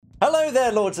Hello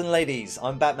there, lords and ladies.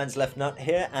 I'm Batman's Left Nut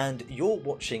here, and you're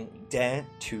watching Dare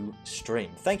to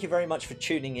Stream. Thank you very much for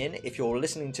tuning in. If you're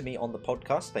listening to me on the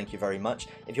podcast, thank you very much.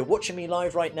 If you're watching me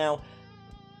live right now,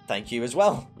 thank you as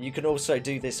well. You can also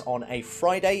do this on a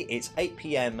Friday. It's 8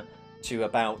 PM to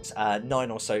about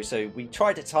 9 or so. So we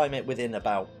try to time it within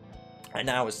about an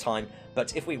hour's time.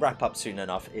 But if we wrap up soon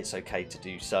enough, it's okay to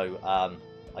do so.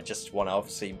 I just want to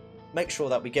obviously make sure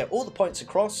that we get all the points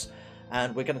across.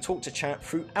 And we're going to talk to chat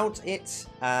throughout it,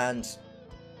 and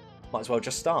might as well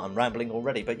just start. I'm rambling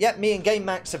already. But yeah, me and Game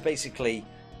Max have basically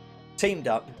teamed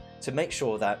up to make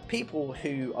sure that people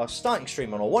who are starting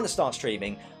streaming or want to start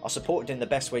streaming are supported in the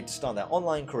best way to start their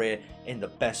online career in the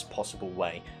best possible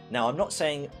way. Now, I'm not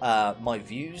saying my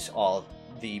views are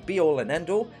the be-all and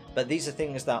end-all, but these are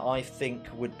things that I think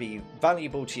would be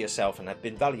valuable to yourself and have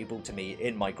been valuable to me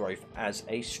in my growth as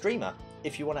a streamer.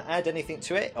 If you want to add anything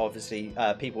to it, obviously,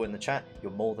 people in the chat,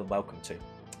 you're more than welcome to.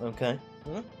 Okay?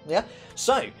 Yeah?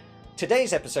 So,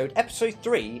 today's episode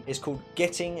 3, is called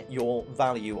Getting Your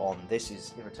Value On. This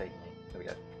is irritating me. There we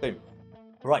go. Boom.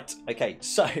 Right, okay,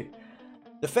 so,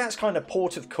 the first kind of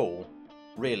port of call,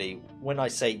 really, when I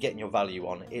say getting your value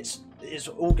on, it's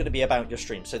all going to be about your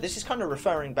stream. So this is kind of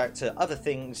referring back to other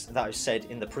things that I've said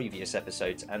in the previous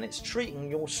episodes, and it's treating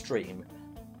your stream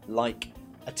like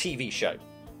a TV show.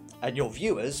 And your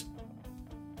viewers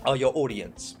are your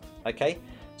audience, okay?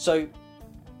 So,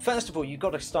 first of all, you've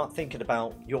got to start thinking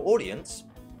about your audience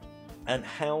and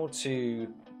how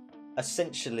to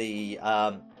essentially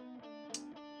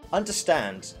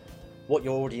understand what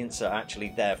your audience are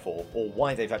actually there for, or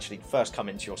why they've actually first come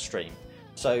into your stream.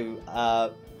 So,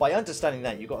 by understanding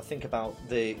that, you've got to think about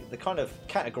the kind of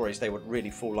categories they would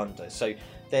really fall under. So,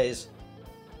 there's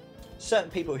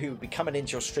certain people who would be coming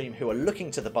into your stream who are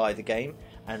looking to buy the game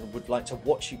and would like to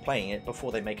watch you playing it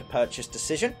before they make a purchase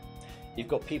decision. You've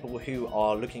got people who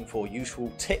are looking for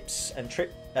useful tips and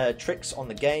tricks on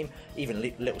the game, even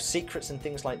little secrets and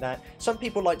things like that. Some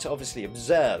people like to obviously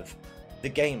observe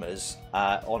the gamers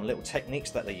on little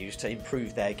techniques that they use to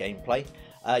improve their gameplay.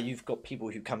 You've got people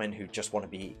who come in who just want to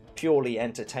be purely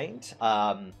entertained.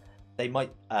 You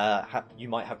might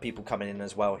have people coming in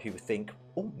as well who think,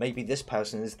 oh, maybe this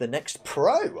person is the next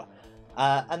pro.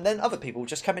 And then other people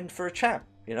just come in for a chat,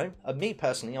 you know. And me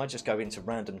personally, I just go into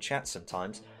random chats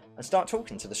sometimes and start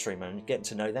talking to the streamer and getting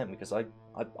to know them because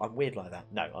I'm weird like that.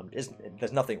 No,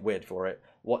 there's nothing weird for it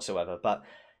whatsoever. But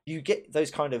you get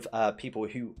those kind of people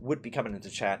who would be coming into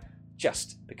chat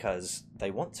just because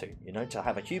they want to, you know, to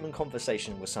have a human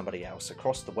conversation with somebody else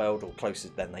across the world or closer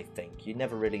than they think. You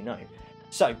never really know.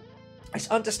 So it's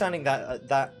understanding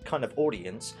that kind of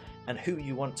audience and who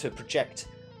you want to project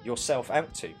yourself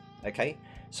out to, okay?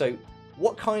 So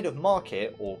what kind of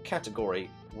market or category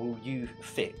will you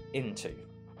fit into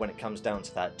when it comes down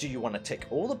to that? Do you want to tick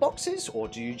all the boxes, or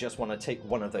do you just want to tick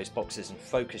one of those boxes and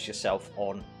focus yourself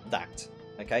on that,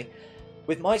 okay?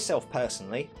 With myself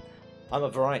personally, I'm a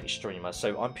variety streamer,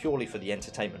 so I'm purely for the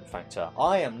entertainment factor.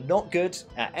 I am not good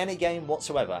at any game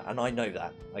whatsoever, and I know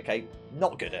that, okay?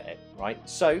 Not good at it, right?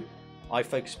 So I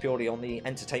focus purely on the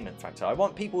entertainment factor. I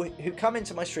want people who come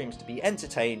into my streams to be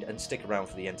entertained and stick around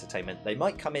for the entertainment. They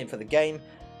might come in for the game,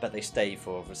 but they stay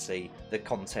for, obviously, the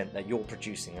content that you're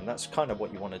producing, and that's kind of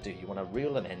what you want to do. You want to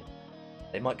reel them in.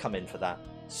 They might come in for that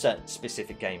certain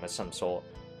specific game of some sort,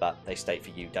 but they stay for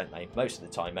you, don't they? Most of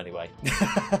the time, anyway.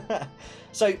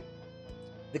 So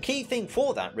the key thing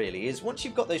for that, really, is once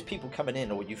you've got those people coming in,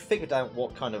 or you've figured out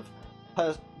what kind of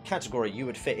category you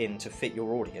would fit in to fit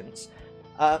your audience,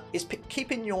 is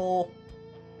keeping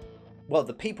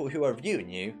the people who are viewing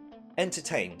you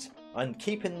entertained and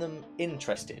keeping them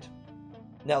interested.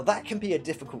 Now, that can be a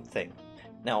difficult thing.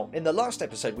 Now, in the last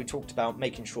episode, we talked about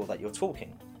making sure that you're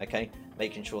talking, okay?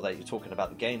 Making sure that you're talking about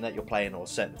the game that you're playing, or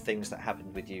certain things that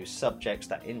happened with you, subjects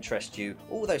that interest you,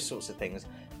 all those sorts of things.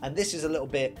 And this is a little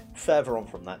bit further on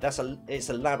from that. It's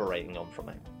elaborating on from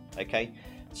it, okay?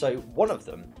 So one of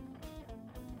the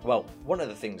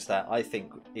things that I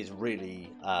think is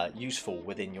really useful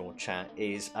within your chat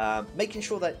is making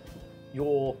sure that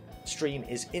your stream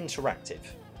is interactive,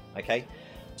 okay?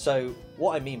 So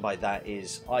what I mean by that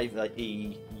is either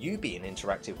you being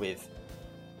interactive with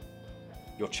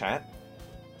your chat,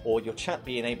 or your chat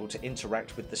being able to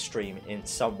interact with the stream in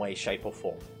some way, shape or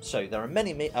form. So there are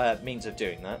many means of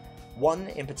doing that. One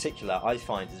in particular I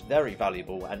find is very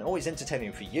valuable and always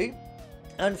entertaining for you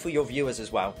and for your viewers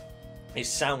as well, is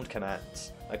sound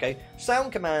commands, okay?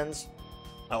 Sound commands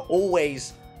are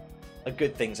always a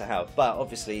good thing to have, but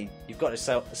obviously you've got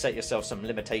to set yourself some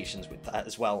limitations with that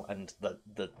as well, and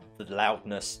the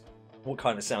loudness, what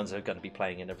kind of sounds are going to be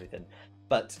playing and everything.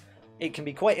 But it can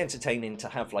be quite entertaining to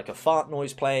have like a fart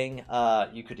noise playing.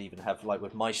 You could even have, like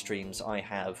with my streams, I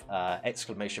have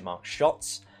exclamation mark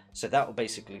shots. So that will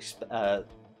basically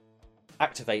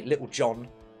activate Little John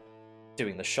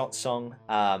doing the shot song,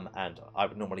 and I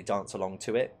would normally dance along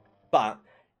to it. But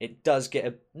it does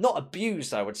get, not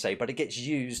abused, I would say, but it gets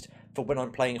used for when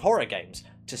I'm playing horror games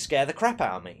to scare the crap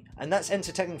out of me. And that's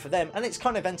entertaining for them, and it's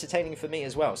kind of entertaining for me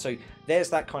as well. So there's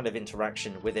that kind of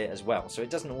interaction with it as well. So it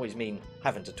doesn't always mean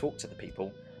having to talk to the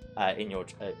people in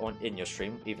your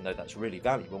stream, even though that's really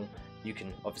valuable. You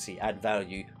can obviously add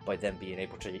value by them being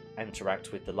able to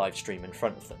interact with the live stream in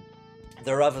front of them.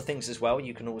 There are other things as well.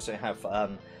 You can also have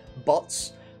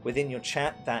bots within your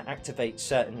chat that activate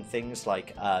certain things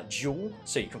like duel,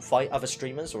 so you can fight other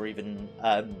streamers or even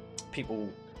people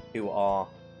who are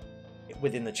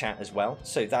within the chat as well,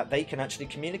 so that they can actually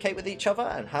communicate with each other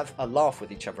and have a laugh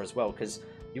with each other as well, because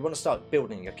you want to start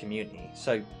building a community.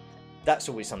 So that's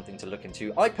always something to look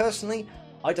into. I personally,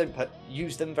 I don't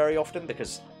use them very often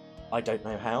because I don't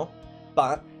know how,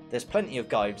 but there's plenty of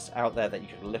guides out there that you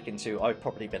could look into. I've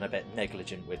probably been a bit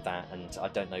negligent with that, and I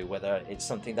don't know whether it's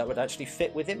something that would actually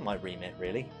fit within my remit,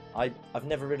 really. I've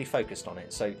never really focused on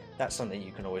it, so that's something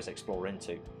you can always explore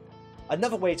into.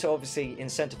 Another way to obviously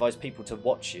incentivize people to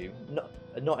watch you,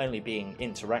 not only being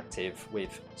interactive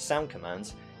with sound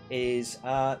commands, is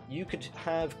you could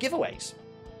have giveaways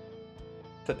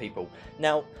for people.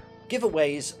 Now,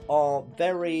 giveaways are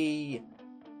very,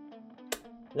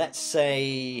 let's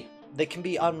say, they can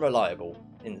be unreliable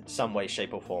in some way,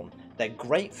 shape or form. They're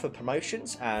great for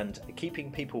promotions and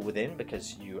keeping people within,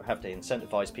 because you have to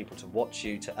incentivize people to watch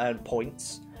you to earn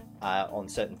points on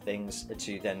certain things,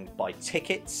 to then buy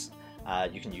tickets.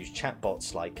 You can use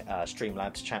chatbots like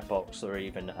Streamlabs chatbots, or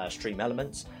even Stream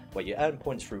Elements, where you earn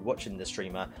points through watching the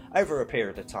streamer over a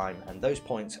period of time, and those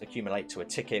points accumulate to a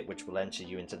ticket which will enter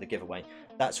you into the giveaway.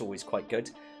 That's always quite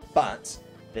good, but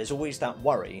there's always that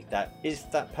worry that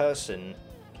if that person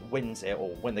wins it, or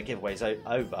when the giveaway's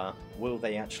over, will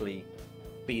they actually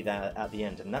be there at the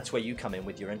end? And that's where you come in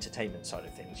with your entertainment side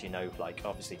of things. You know, like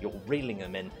obviously you're reeling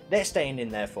them in, they're staying in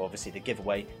there for obviously the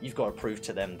giveaway. You've got to prove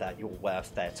to them that you're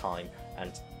worth their time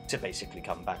and to basically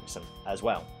come back some as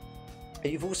well.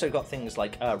 You've also got things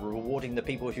like rewarding the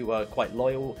people who are quite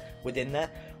loyal within there.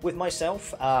 With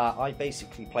myself, I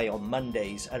basically play on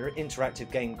Mondays an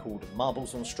interactive game called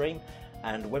Marbles on Stream,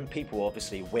 and when people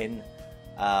obviously win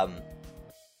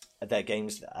their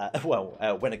games,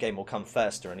 when a game will come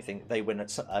first or anything, they win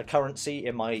a currency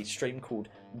in my stream called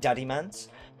Daddy Mans,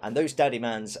 and those Daddy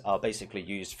Mans are basically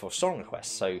used for song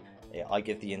requests. So I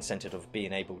give the incentive of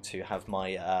being able to have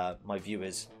my my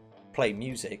viewers play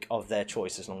music of their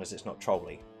choice, as long as it's not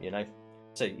trolly, you know.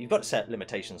 So you've got to set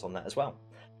limitations on that as well.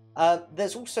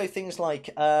 There's also things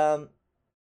like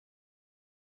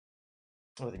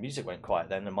oh, the music went quiet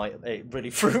then, and it really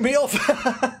threw me off.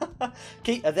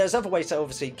 There's other ways to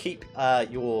obviously keep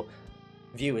your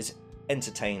viewers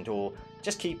entertained, or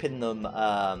just keeping them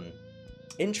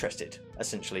interested,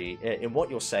 essentially, in what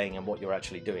you're saying and what you're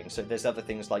actually doing. So there's other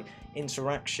things like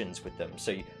interactions with them.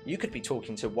 So you could be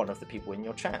talking to one of the people in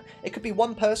your chat. It could be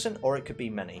one person, or it could be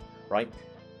many, right?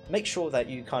 Make sure that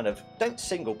you kind of don't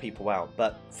single people out,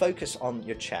 but focus on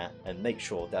your chat and make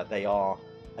sure that they are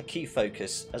a key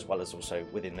focus, as well as also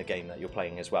within the game that you're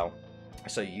playing as well,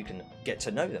 so you can get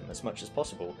to know them as much as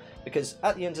possible. Because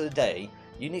at the end of the day,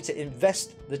 you need to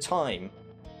invest the time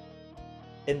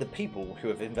in the people who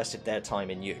have invested their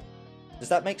time in you. Does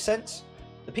that make sense?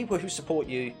 The people who support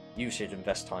you, you should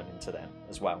invest time into them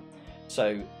as well.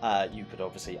 So you could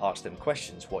obviously ask them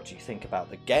questions. What do you think about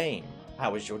the game?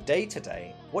 How was your day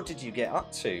today? What did you get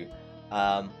up to?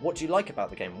 What do you like about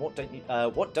the game? What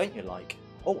don't you like?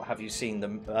 Oh, have you seen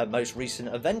the most recent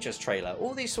Avengers trailer?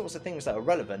 All these sorts of things that are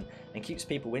relevant and keeps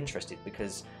people interested,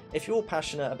 because if you're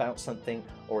passionate about something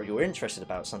or you're interested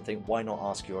about something, why not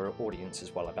ask your audience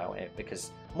as well about it?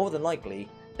 Because more than likely,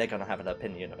 they're going to have an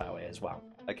opinion about it as well,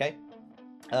 okay?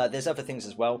 There's other things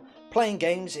as well. Playing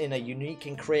games in a unique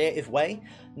and creative way.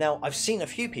 Now, I've seen a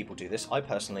few people do this. I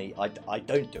personally, I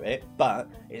don't do it, but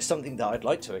it's something that I'd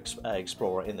like to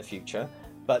explore in the future.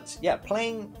 But yeah,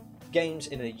 playing games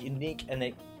in a unique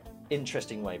and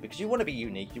interesting way, because you want to be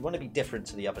unique, you want to be different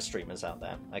to the other streamers out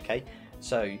there, okay?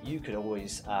 So you could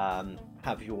always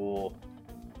have your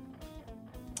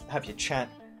chat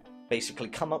basically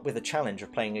come up with a challenge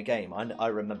of playing a game. I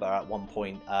remember at one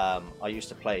point I used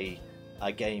to play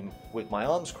a game with my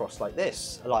arms crossed like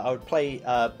this. Like I would play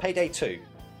Payday 2,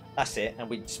 that's it, and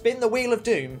we'd spin the Wheel of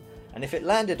Doom, and if it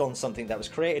landed on something that was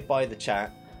created by the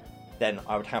chat, then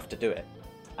I would have to do it.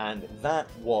 And that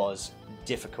was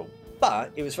difficult.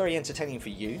 But it was very entertaining for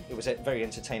you. It was very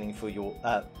entertaining for your,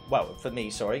 well, for me,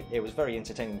 sorry. It was very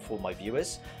entertaining for my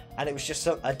viewers. And it was just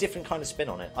a different kind of spin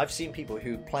on it. I've seen people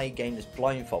who play games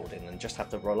blindfolded and just have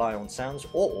to rely on sounds,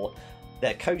 or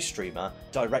their co-streamer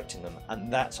directing them.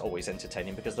 And that's always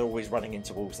entertaining because they're always running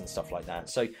into walls and stuff like that.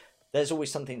 So there's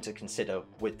always something to consider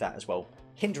with that as well.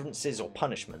 Hindrances or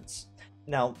punishments.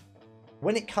 Now,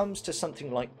 when it comes to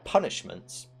something like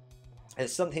punishments,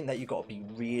 it's something that you've got to be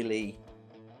really,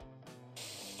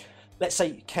 let's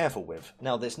say, careful with.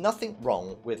 Now, there's nothing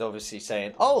wrong with obviously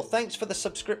saying, oh, thanks for the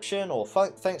subscription, or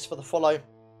thanks for the follow.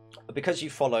 Because you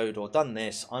followed or done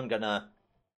this, I'm going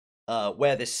to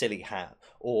wear this silly hat.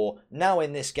 Or now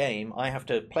in this game, I have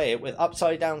to play it with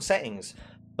upside down settings.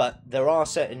 But there are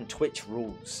certain Twitch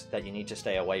rules that you need to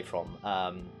stay away from.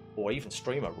 Or even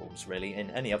streamer rules, really, in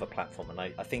any other platform. And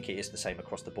I think it is the same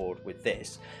across the board with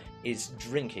this, is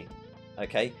drinking.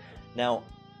 Okay? Now,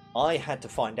 I had to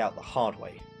find out the hard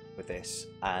way with this,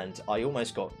 and I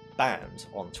almost got banned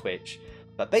on Twitch.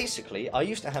 But basically, I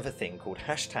used to have a thing called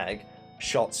hashtag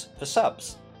shots for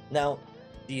subs. Now,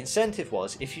 the incentive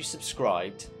was, if you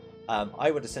subscribed,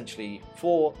 I would essentially,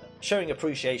 for showing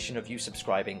appreciation of you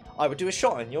subscribing, I would do a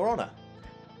shot in your honor.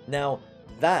 Now,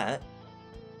 that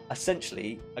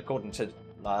essentially, according to,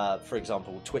 for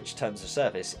example, Twitch terms of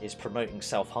service, is promoting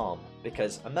self-harm.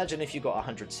 Because imagine if you got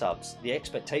 100 subs, the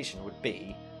expectation would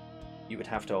be you would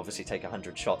have to obviously take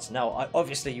 100 shots. Now,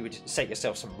 obviously, you would set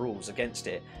yourself some rules against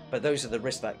it, but those are the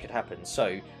risks that could happen.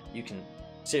 So you can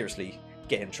seriously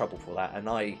get in trouble for that. And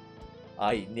I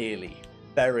nearly,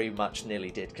 very much nearly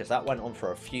did, because that went on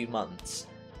for a few months,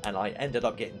 and I ended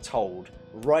up getting told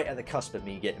right at the cusp of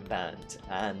me getting banned.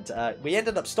 And we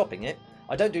ended up stopping it.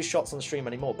 I don't do shots on the stream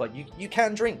anymore, but you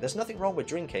can drink. There's nothing wrong with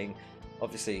drinking,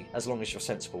 obviously, as long as you're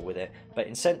sensible with it. But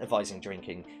incentivizing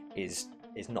drinking is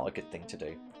not a good thing to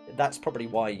do. That's probably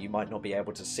why you might not be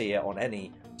able to see it on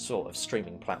any sort of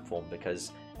streaming platform,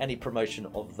 because any promotion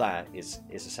of that is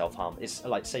a self-harm. It's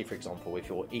like, say, for example, if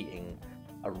you're eating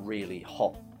a really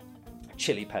hot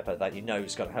chili pepper that you know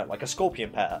is going to hurt, like a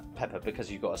scorpion pepper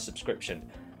because you've got a subscription,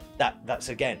 that's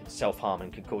again self-harm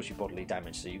and can cause you bodily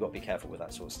damage, so you've got to be careful with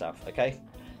that sort of stuff. Okay,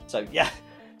 so yeah,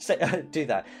 do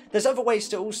that. There's other ways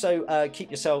to also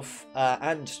keep yourself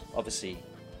and obviously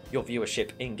your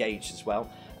viewership engaged as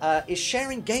well, is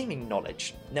sharing gaming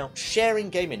knowledge. Now,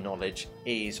 sharing gaming knowledge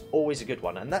is always a good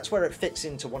one, and that's where it fits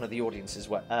into one of the audiences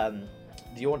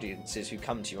the audiences who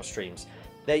come to your streams.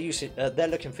 They're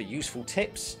looking for useful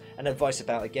tips and advice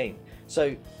about a game.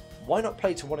 So why not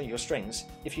play to one of your strengths?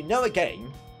 If you know a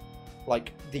game,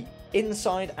 like the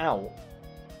inside out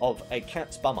of a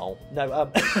cat's bumhole, no,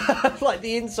 like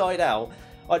the inside out,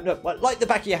 no, like the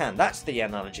back of your hand, that's the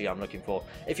analogy I'm looking for.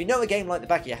 If you know a game like the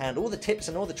back of your hand, all the tips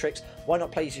and all the tricks, why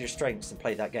not play to your strengths and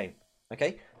play that game?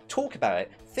 Okay? Talk about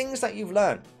it. Things that you've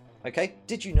learned. Okay?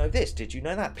 Did you know this? Did you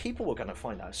know that? People are going to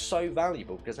find that so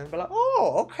valuable, because they'll be like,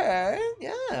 oh, okay,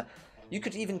 yeah. You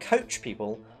could even coach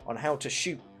people on how to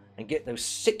shoot and get those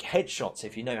sick headshots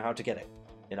if you know how to get it,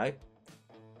 you know?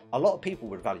 A lot of people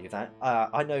would value that.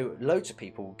 I know loads of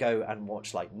people go and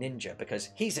watch like Ninja because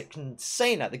he's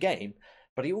insane at the game,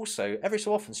 but he also every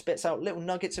so often spits out little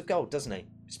nuggets of gold, doesn't he?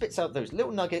 Spits out those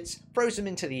little nuggets, throws them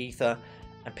into the ether,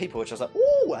 and people are just like,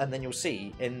 ooh, and then you'll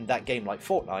see in that game like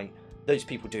Fortnite, those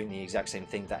people doing the exact same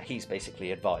thing that he's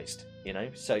basically advised, you know?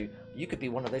 So you could be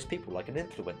one of those people, like an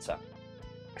influencer.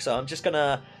 So I'm just going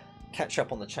to catch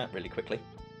up on the chat really quickly,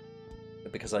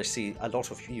 because I see a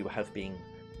lot of you have been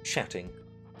chatting.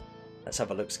 Let's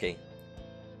have a look, Ski.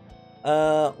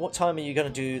 What time are you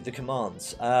going to do the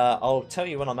commands? I'll tell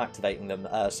you when I'm activating them,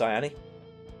 Cyani.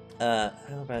 How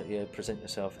about you present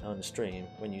yourself on the stream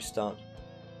when you start?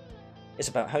 It's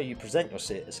about how you present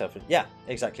yourself. Yeah,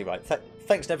 exactly right.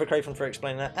 Thanks, Never Craven, for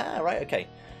explaining that. Ah, right, okay.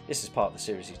 This is part of the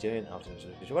series he's doing.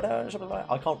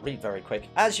 I can't read very quick.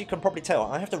 As you can probably tell,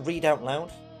 I have to read out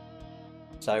loud.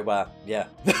 So, yeah.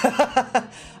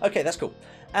 Okay, that's cool.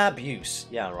 Abuse.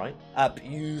 Yeah, right.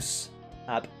 Abuse.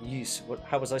 Abuse.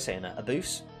 How was I saying that?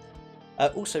 Abuse?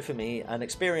 Also for me, an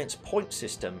experienced point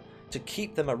system to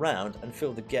keep them around and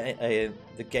feel the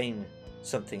gain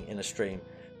something in a stream,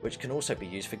 which can also be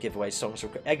used for giveaways, songs.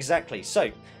 Exactly.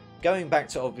 So, going back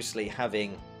to obviously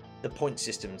having the point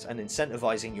systems and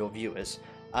incentivizing your viewers,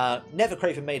 Never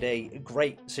Craven made a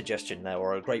great suggestion there,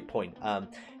 or a great point.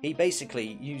 He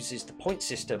basically uses the point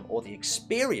system or the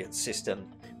experience system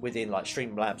within like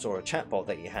Streamlabs or a chatbot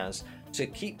that he has to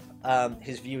keep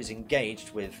his viewers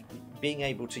engaged with being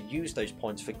able to use those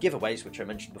points for giveaways, which I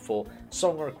mentioned before,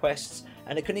 song requests,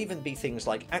 and it can even be things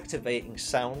like activating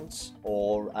sounds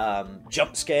or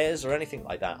jump scares or anything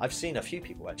like that. I've seen a few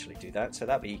people actually do that, so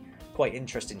that'd be quite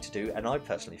interesting to do, and I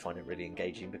personally find it really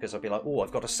engaging because I'll be like, oh, I've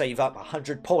got to save up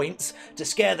 100 points to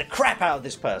scare the crap out of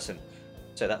this person.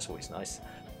 So that's always nice.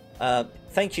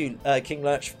 Thank you, King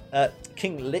Lich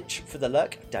for the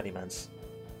lurk. Daddymans.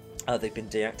 They've been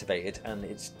deactivated, and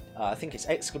it's I think it's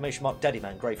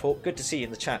 !Daddyman Gravehawk. Good to see you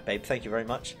in the chat, babe. Thank you very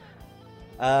much.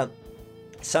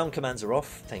 Sound commands are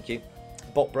off. Thank you.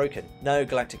 Bot broken. No,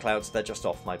 Galactic Clouds, they're just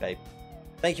off, my babe.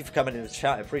 Thank you for coming in the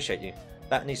chat. I appreciate you.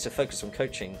 That needs to focus on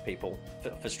coaching people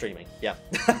for streaming. Yeah.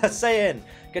 Say in.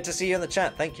 Good to see you in the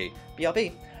chat. Thank you.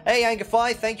 BRB. Hey,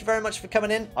 Angify. Thank you very much for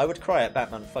coming in. I would cry if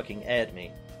Batman fucking aired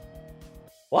me.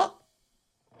 What?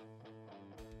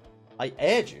 I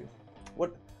aired you?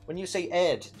 What? When you say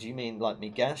aired, do you mean like me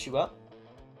gas you up?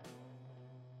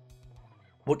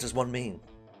 What does one mean?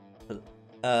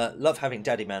 Love having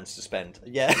daddy mans to spend.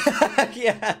 Yeah.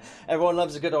 Yeah. Everyone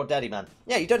loves a good old daddy man.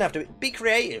 Yeah, you don't have to be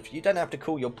creative. You don't have to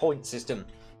call your point system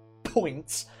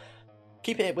points.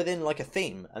 Keep it within like a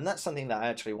theme. And that's something that I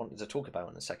actually wanted to talk about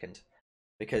in a second.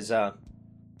 Because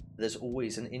there's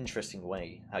always an interesting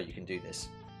way how you can do this.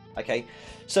 Okay.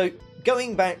 So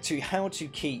going back to how to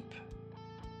keep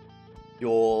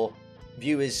your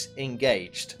viewers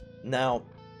engaged. Now,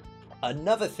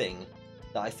 another thing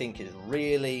that I think is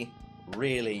really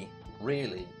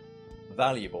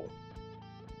valuable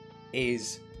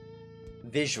is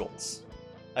visuals.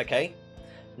 Okay,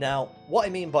 now what I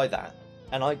mean by that,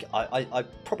 and I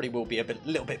probably will be a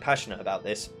little bit passionate about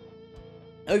this.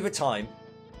 Over time,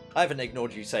 I haven't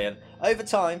ignored you saying over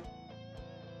time,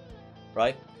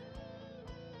 right?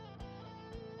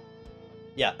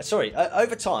 Yeah, sorry.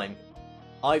 Over time,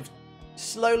 I've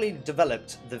slowly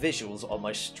developed the visuals on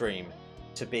my stream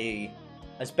to be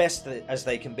as best as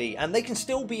they can be, and they can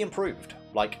still be improved.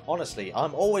 Like, honestly,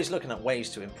 I'm always looking at ways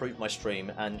to improve my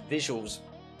stream, and visuals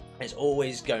is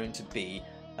always going to be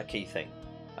a key thing,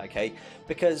 okay?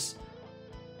 Because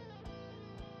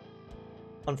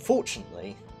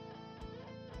unfortunately,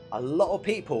 a lot of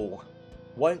people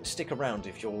won't stick around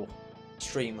if your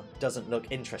stream doesn't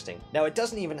look interesting. Now, it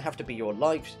doesn't even have to be your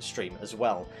live stream as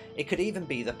well. It could even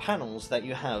be the panels that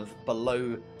you have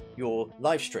below your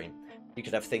live stream. You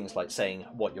could have things like saying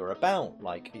what you're about,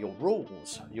 like your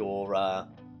rules, your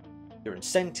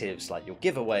incentives, like your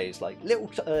giveaways, like little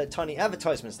tiny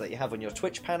advertisements that you have on your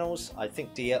Twitch panels. I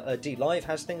think D Live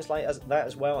has things like that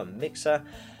as well, and Mixer.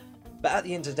 But at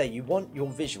the end of the day, you want your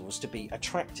visuals to be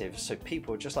attractive, so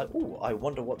people are just like, oh, I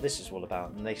wonder what this is all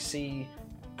about, and they see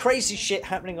crazy shit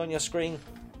happening on your screen.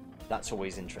 That's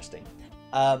always interesting.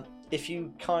 If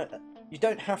you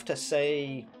don't have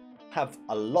to have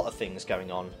a lot of things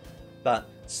going on, but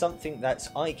something that's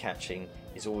eye-catching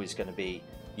is always going to be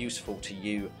useful to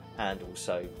you and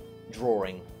also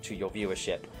drawing to your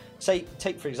viewership.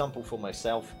 Take for example for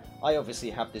myself, I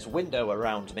obviously have this window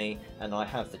around me, and I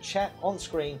have the chat on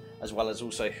screen, as well as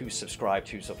also who's subscribed,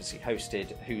 who's obviously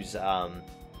hosted, who's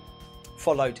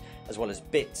followed, as well as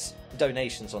bits,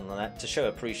 donations on that to show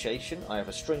appreciation. I have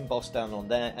a stream boss down on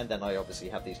there, and then I obviously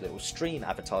have these little stream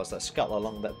avatars that scuttle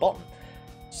along that bottom,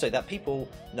 so that people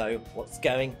know what's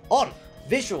going on.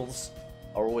 Visuals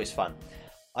are always fun.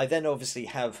 I then obviously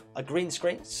have a green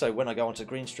screen, so when I go onto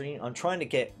green screen, I'm trying to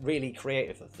get really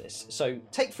creative with this. So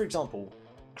take for example,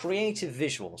 creative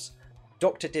visuals.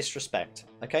 Dr. Disrespect,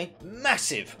 okay?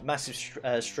 Massive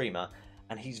streamer,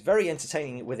 and he's very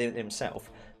entertaining within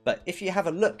himself. But if you have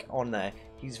a look on there,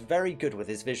 he's very good with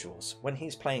his visuals. When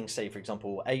he's playing, say for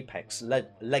example, Apex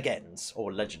Legends,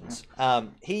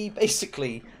 he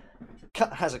basically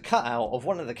has a cutout of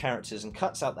one of the characters and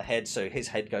cuts out the head, so his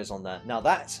head goes on there. Now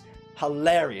that's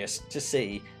hilarious to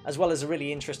see, as well as a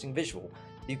really interesting visual.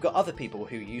 You've got other people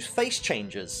who use face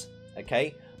changers,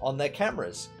 okay, on their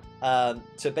cameras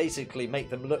to basically make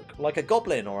them look like a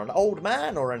goblin or an old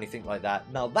man or anything like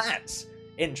that. Now that's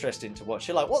interesting to watch.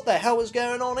 You're like, what the hell is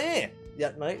going on here?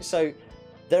 Yeah, mate. So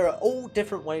there are all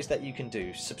different ways that you can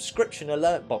do subscription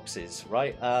alert boxes,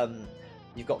 right?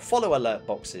 You've got follow alert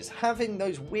boxes. Having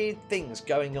those weird things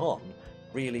going on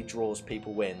really draws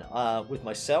people in. With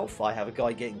myself, I have a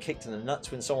guy getting kicked in the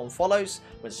nuts when someone follows.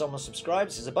 When someone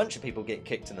subscribes, there's a bunch of people getting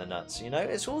kicked in the nuts. You know,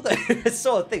 it's all those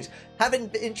sort of things. Having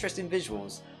interesting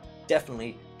visuals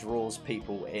definitely draws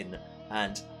people in,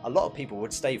 and a lot of people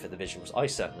would stay for the visuals. I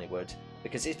certainly would,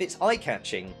 because if it's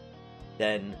eye-catching,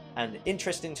 then and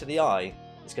interesting to the eye,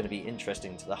 it's going to be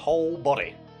interesting to the whole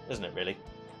body, isn't it? Really.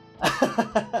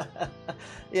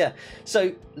 Yeah.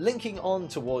 So linking on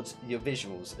towards your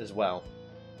visuals as well.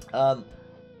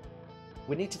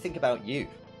 We need to think about you.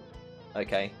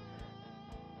 Okay.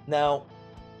 Now,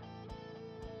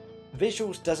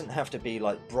 visuals doesn't have to be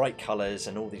like bright colors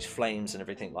and all these flames and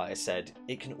everything like I said.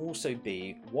 It can also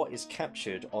be what is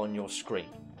captured on your screen.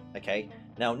 Okay,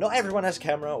 now not everyone has a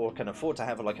camera or can afford to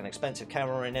have like an expensive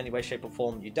camera in any way, shape or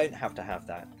form. You don't have to have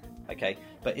that. Okay,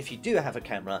 but if you do have a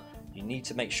camera, you need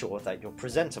to make sure that you're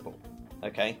presentable.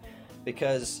 Okay,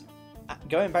 because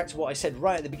going back to what I said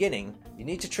right at the beginning, you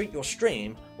need to treat your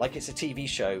stream like it's a TV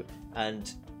show,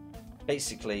 and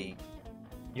basically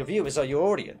your viewers are your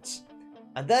audience,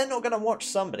 and they're not going to watch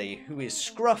somebody who is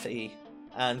scruffy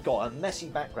and got a messy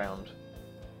background.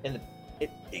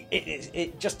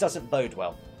 It just doesn't bode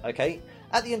well. Okay,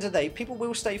 at the end of the day, people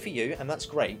will stay for you, and that's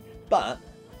great, but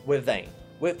we're vain.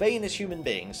 We're vain as human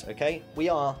beings. Okay, we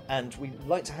are, and we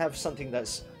like to have something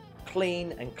that's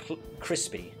clean and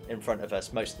crispy in front of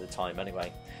us most of the time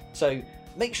anyway. So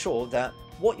make sure that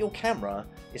what your camera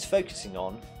is focusing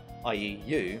on, i.e.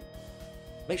 you,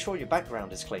 make sure your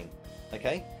background is clean.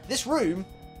 Okay, this room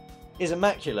is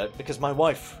immaculate because my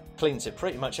wife cleans it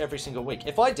pretty much every single week.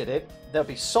 If I did it, there'll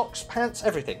be socks, pants,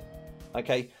 everything.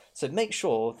 Okay, so make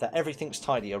sure that everything's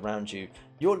tidy around you.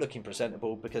 You're looking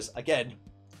presentable because, again,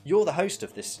 you're the host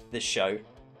of this show.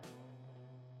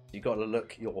 You've got to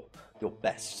look your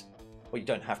best. Well, you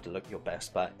don't have to look your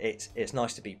best, but it's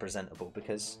nice to be presentable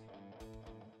because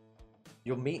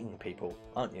you're meeting people,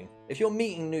 aren't you? If you're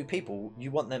meeting new people, you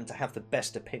want them to have the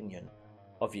best opinion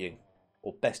of you,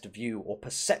 or best view or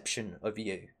perception of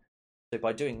you. So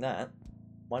by doing that,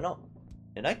 why not?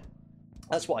 You know?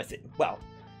 That's what I think. Well,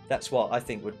 that's what I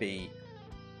think would be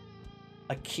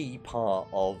a key part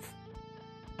of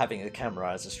having a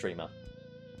camera as a streamer.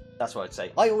 That's what I'd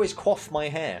say. I always quaff my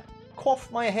hair.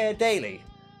 Quaff my hair daily.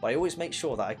 But I always make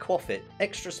sure that I quaff it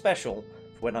extra special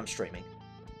for when I'm streaming.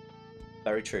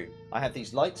 Very true. I have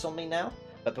these lights on me now,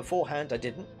 but beforehand I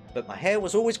didn't. But my hair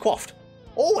was always coiffed.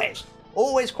 Always!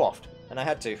 Always coiffed. And I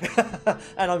had to.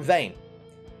 And I'm vain.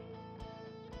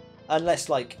 Unless,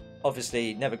 like,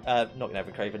 obviously, not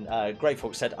Never Craven,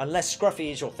 Greyfolk said, unless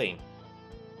scruffy is your theme.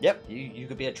 Yep, you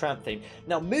could be a tramp theme.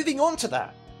 Now, moving on to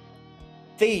that.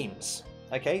 Themes.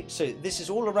 Okay, so this is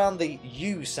all around the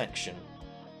you section.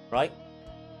 Right?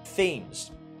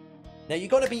 Themes. Now,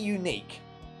 you've got to be unique.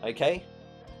 Okay?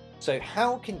 So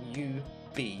how can you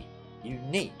be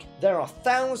unique? There are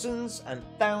thousands and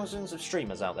thousands of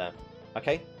streamers out there.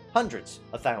 Okay? Hundreds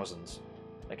of thousands.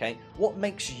 Okay? What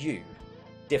makes you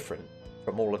different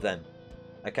from all of them?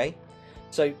 Okay?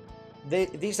 So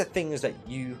these are things that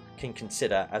you can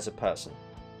consider as a person.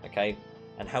 Okay?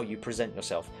 And how you present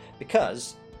yourself.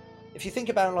 Because if you think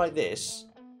about it like this,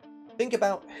 think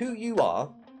about who you are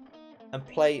and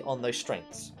play on those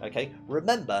strengths. Okay?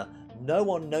 Remember, no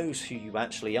one knows who you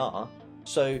actually are,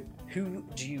 so who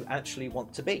do you actually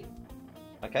want to be?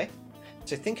 Okay?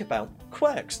 So think about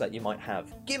quirks that you might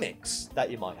have, gimmicks that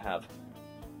you might have,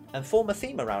 and form a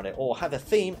theme around it, or have a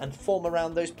theme and form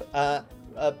around those,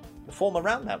 form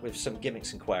around that with some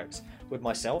gimmicks and quirks. With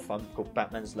myself, I'm called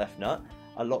Batman's Left Nut.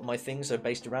 A lot of my things are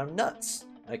based around nuts.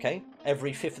 Okay?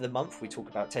 Every 5th of the month, we talk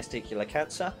about testicular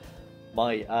cancer.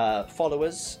 My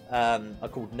followers are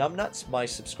called numbnuts. My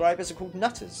subscribers are called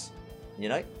nutters. You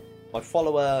know, my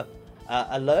follower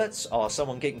alerts are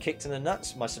someone getting kicked in the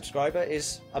nuts. My subscriber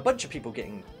is a bunch of people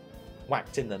getting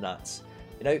whacked in the nuts.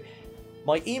 You know,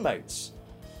 my emotes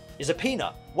is a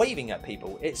peanut waving at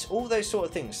people. It's all those sort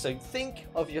of things. So think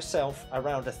of yourself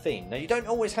around a theme. Now, you don't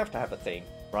always have to have a theme,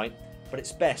 right? But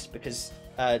it's best because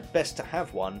best to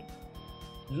have one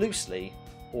loosely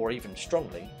or even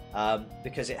strongly,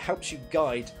 because it helps you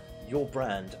guide your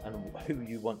brand and who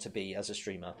you want to be as a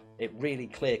streamer. It really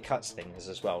clear cuts things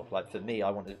as well. Like for me, I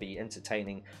wanted to be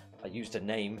entertaining. I used a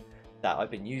name that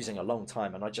I've been using a long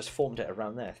time and I just formed it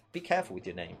around there. Be careful with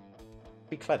your name.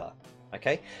 Be clever.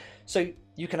 Okay? So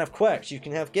you can have quirks, you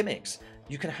can have gimmicks,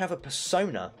 you can have a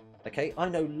persona. Okay? I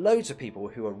know loads of people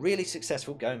who are really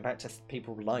successful, going back to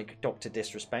people like Dr.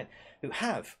 Disrespect, who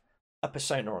have a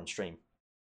persona on stream.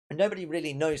 And nobody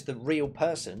really knows the real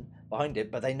person behind it,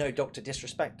 but they know Dr.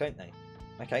 Disrespect, don't they?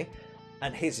 Okay?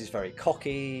 And his is very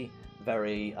cocky,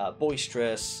 very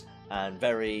boisterous, and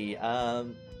very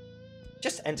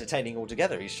just entertaining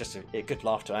altogether. He's just a good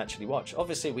laugh to actually watch.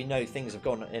 Obviously, we know things have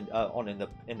gone on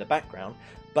in the background,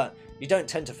 but you don't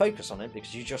tend to focus on it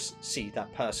because you just see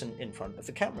that person in front of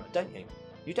the camera, don't you?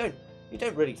 You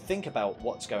don't really think about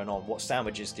what's going on, what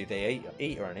sandwiches do they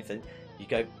eat or anything. You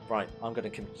go, right, I'm going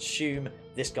to consume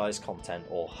this guy's content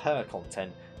or her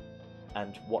content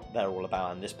and what they're all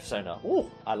about and this persona.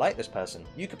 Oh, I like this person.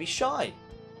 You could be shy.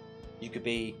 You could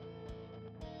be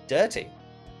dirty.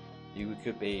 You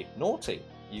could be naughty.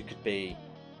 You could be,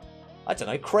 I don't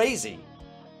know, crazy.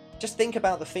 Just think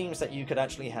about the themes that you could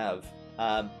actually have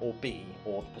or be,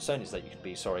 or the personas that you could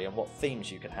be, sorry, and what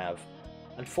themes you could have,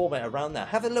 and form it around that.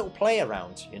 Have a little play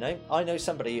around, you know. I know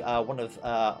somebody, one of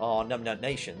our Numbnut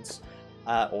Nations,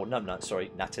 or Numbnut,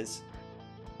 sorry, Natters,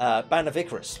 Band of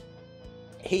Icarus.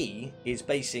 He is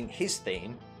basing his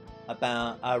theme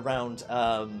around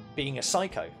being a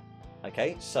psycho.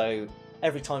 Okay, so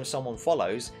every time someone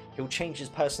follows, he'll change his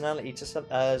personality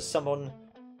to someone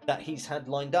that he's had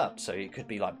lined up. So it could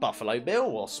be like Buffalo Bill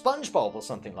or SpongeBob or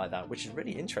something like that, which is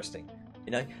really interesting.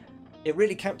 You know, it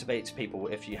really captivates people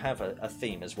if you have a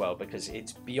theme as well, because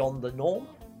it's beyond the norm.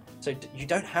 So you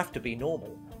don't have to be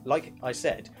normal. Like I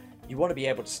said, you want to be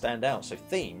able to stand out. So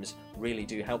themes really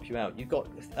do help you out. You've got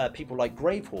people like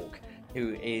Gravehawk,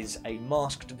 who is a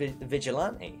masked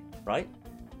vigilante, right?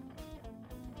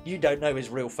 You don't know his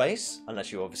real face,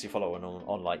 unless you obviously follow him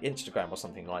on like Instagram or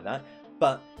something like that,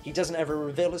 but he doesn't ever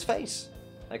reveal his face,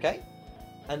 okay?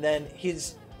 And then he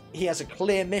has a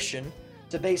clear mission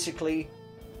to basically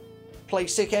play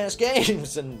sick-ass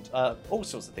games and all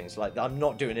sorts of things like that. I'm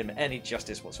not doing him any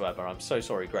justice whatsoever. I'm so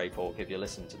sorry, Gravehawk, if you're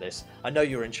listening to this. I know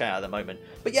you're in chat at the moment.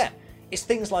 But yeah, it's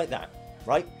things like that,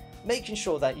 right? Making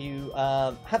sure that you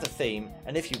have a theme,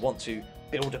 and if you want to,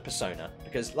 build a persona,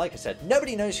 because like I said,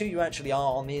 nobody knows who you actually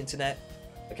are on the internet.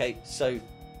 Okay, so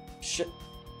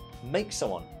make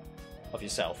someone of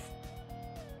yourself.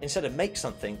 Instead of make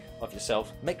something of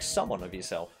yourself, make someone of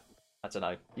yourself. I don't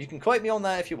know, you can quote me on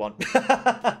that if you want.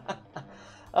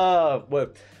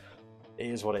 Well, it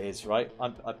is what it is, right?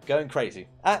 I'm going crazy,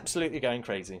 absolutely going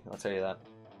crazy, I'll tell you that.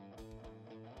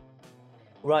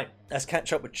 Right, let's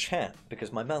catch up with chat,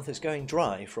 because my mouth is going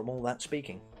dry from all that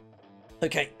speaking.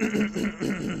 Okay.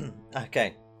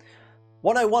 Okay.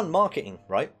 101 marketing,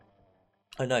 right?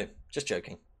 Oh no, just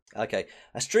joking. Okay.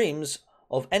 Streams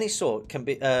of any sort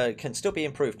can still be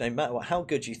improved no matter how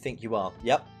good you think you are.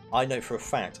 Yep, I know for a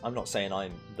fact. I'm not saying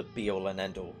I'm the be all and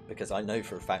end all, because I know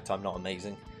for a fact I'm not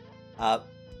amazing. But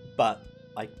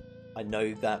I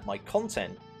know that my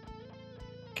content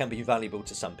can be valuable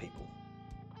to some people.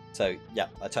 So, yeah,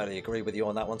 I totally agree with you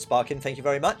on that one, Sparkin. Thank you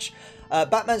very much.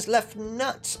 Batman's Left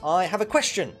Nut. I have a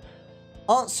question.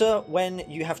 Answer when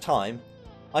you have time.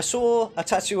 I saw a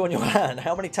tattoo on your hand.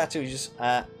 How many tattoos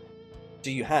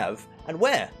do you have, and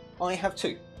where? I have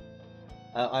two.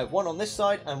 I have one on this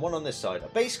side and one on this side. A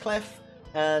bass clef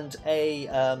and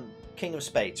a King of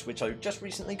Spades, which I just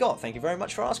recently got. Thank you very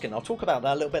much for asking. I'll talk about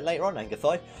that a little bit later on,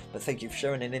 Angathoi, but thank you for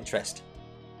showing an interest.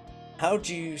 How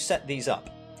do you set these up?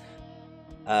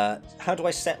 How do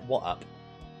I set what up?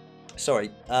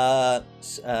 Sorry,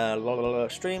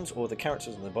 streams or the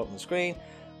characters on the bottom of the screen.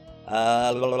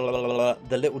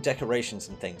 The little decorations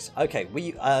and things. Okay,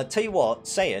 we tell you what,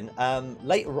 saying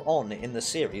later on in the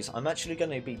series, I'm actually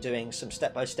going to be doing some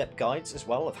step-by-step guides as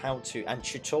well of how to, and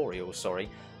tutorials, sorry,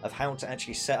 of how to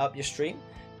actually set up your stream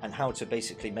and how to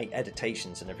basically make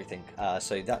editations and everything.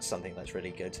 So that's something that's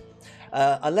really good.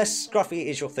 Unless Scruffy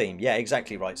is your theme. Yeah,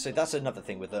 exactly right. So that's another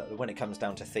thing with when it comes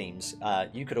down to themes.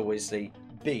 You could obviously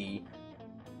be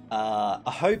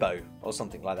a hobo or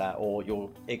something like that, or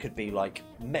it could be like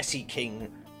Messy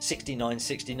King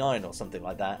 6969 or something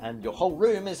like that, and your whole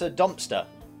room is a dumpster.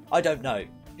 I don't know.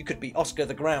 You could be Oscar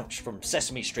the Grouch from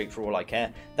Sesame Street for all I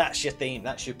care. That's your theme,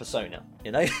 that's your persona,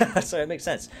 you know? So it makes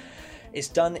sense. It's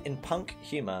done in punk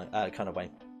humour kind of way.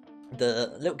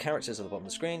 The little characters at the bottom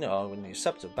of the screen are when you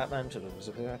sub to Batman.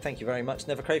 Thank you very much,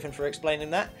 Never Craven, for explaining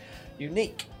that.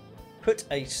 Unique. Put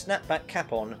a snapback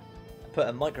cap on, put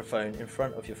a microphone in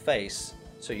front of your face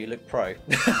so you look pro.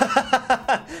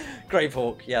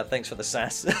 Gravehawk, yeah, thanks for the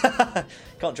sass.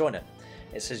 Can't join it.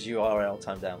 It says URL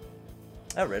timed out.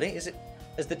 Oh really? Is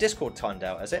the Discord timed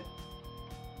out, is it?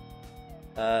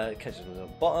 Catch it at the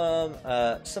bottom.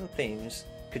 Some themes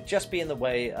could just be in the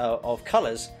way of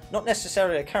colours, not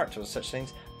necessarily a character or such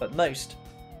things, but most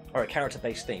are a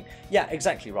character-based theme. Yeah,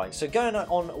 exactly right. So going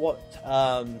on what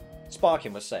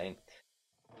Sparkin was saying,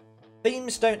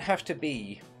 themes don't have to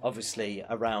be, obviously,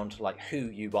 around like who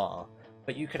you are,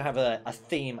 but you could have a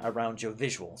theme around your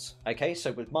visuals. Okay,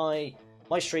 so with my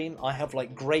stream, I have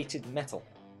like grated metal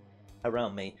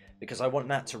around me because I want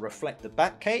that to reflect the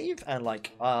Batcave, and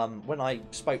like when I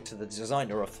spoke to the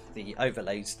designer of the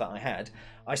overlays that I had,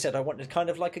 I said I wanted kind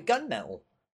of like a gunmetal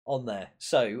on there.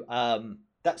 So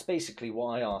that's basically what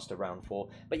I asked around for.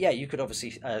 But yeah, you could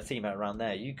obviously theme it around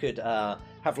there. You could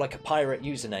have like a pirate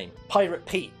username, Pirate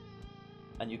Pete,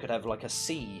 and you could have like a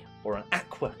sea or an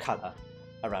aqua colour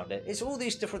around it. It's all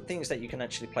these different things that you can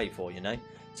actually play for, you know?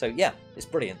 So yeah, it's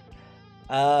brilliant.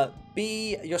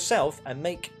 Be yourself and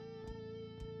make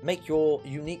your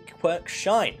unique quirk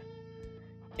shine.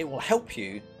 It will help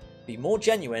you be more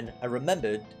genuine and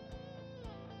remembered.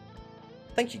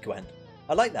 Thank you, Gwen.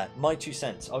 I like that. My 2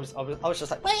 cents. I was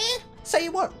just like, say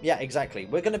what? Yeah, exactly.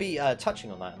 We're going to be touching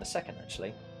on that in a second,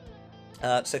 actually.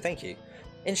 So thank you.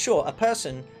 In short,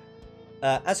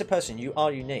 as a person, you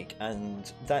are unique,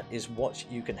 and that is what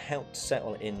you can help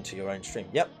settle into your own stream.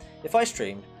 Yep. If I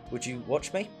streamed, would you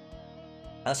watch me?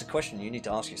 That's a question you need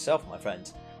to ask yourself, my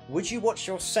friends. Would you watch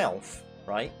yourself,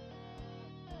 right?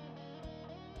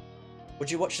 Would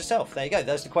you watch yourself? There you go,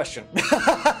 there's the question.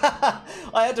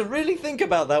 I had to really think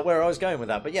about that, where I was going with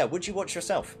that. But yeah, would you watch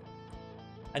yourself?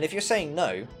 And if you're saying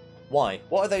no, why?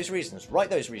 What are those reasons? Write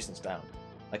those reasons down.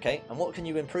 Okay? And what can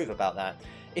you improve about that?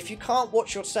 If you can't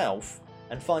watch yourself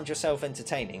and find yourself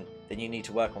entertaining, then you need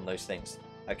to work on those things.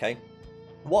 Okay?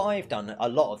 What I've done a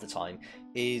lot of the time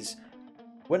is,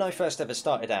 when I first ever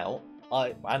started out,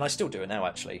 and I still do it now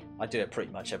actually, I do it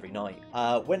pretty much every night.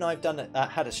 When I've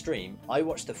had a stream, I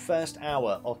watch the first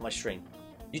hour of my stream.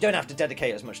 You don't have to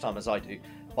dedicate as much time as I do,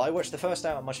 but I watch the first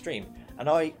hour of my stream, and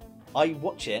I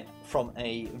watch it from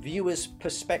a viewer's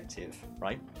perspective,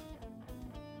 right?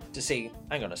 To see,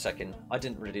 hang on a second, I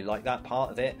didn't really like that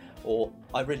part of it, or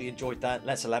I really enjoyed that,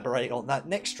 let's elaborate on that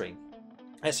next stream.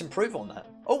 Let's improve on that.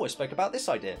 Oh, I spoke about this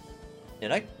idea, you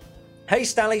know? Hey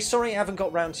Stanley, sorry I haven't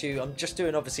got round to you. I'm just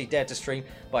doing obviously Dare to Stream,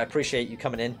 but I appreciate you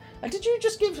coming in. And did you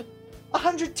just give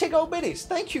 100 tig old biddies?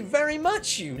 Thank you very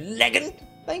much, you legend.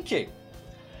 Thank you.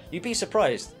 You'd be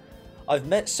surprised. I've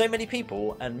met so many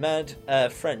people and mad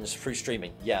friends through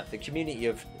streaming. Yeah, the community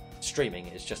of streaming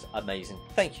is just amazing.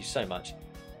 Thank you so much.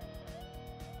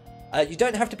 You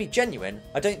don't have to be genuine.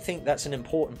 I don't think that's an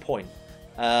important point.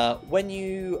 When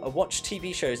you watch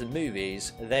TV shows and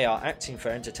movies, they are acting for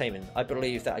entertainment. I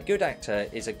believe that a good actor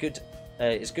is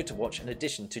good to watch in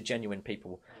addition to genuine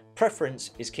people.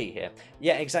 Preference is key here.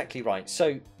 Yeah, exactly right.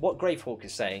 So what Gravehawk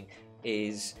is saying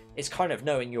is, it's kind of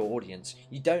knowing your audience.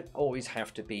 You don't always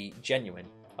have to be genuine.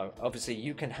 Obviously,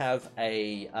 you can have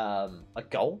a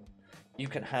goal, you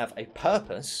can have a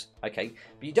purpose, okay,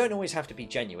 but you don't always have to be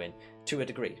genuine to a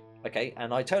degree. Okay,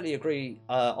 and I totally agree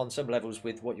on some levels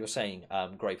with what you're saying,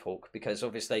 Gravehawk, because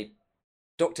obviously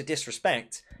Dr.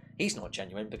 Disrespect, he's not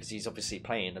genuine because he's obviously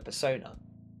playing a persona,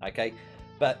 okay?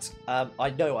 But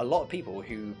I know a lot of people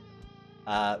who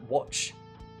watch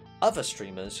other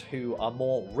streamers who are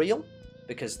more real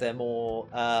because they're more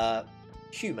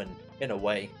human in a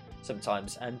way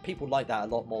sometimes, and people like that a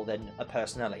lot more than a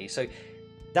personality. So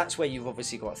that's where you've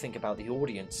obviously got to think about the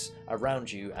audience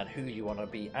around you and who you want to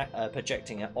be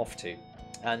projecting it off to.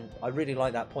 And I really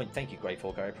like that point. Thank you,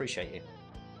 Gravehawk. I appreciate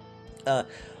you.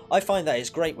 I find that it's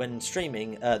great when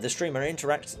streaming, the streamer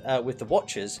interacts with the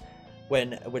watchers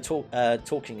when we're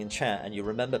talking in chat and you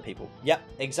remember people. Yeah,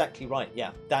 exactly right.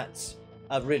 Yeah, that's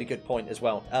a really good point as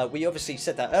well. We obviously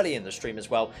said that earlier in the stream as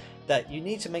well, that you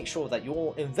need to make sure that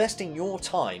you're investing your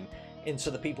time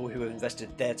into the people who have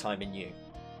invested their time in you.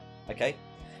 Okay?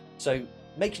 So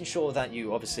making sure that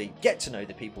you obviously get to know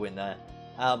the people in there.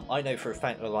 I know for a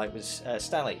fact that like was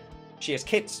Stanley. She has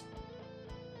kids.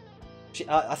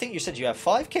 I think you said you have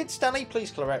 5 kids, Stanley. Please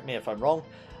correct me if I'm wrong.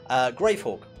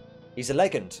 Gravehawk. He's a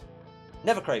legend.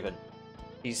 Nevercraven.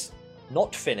 He's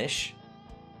not Finnish.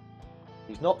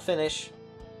 He's not Finnish.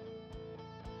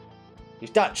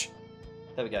 He's Dutch.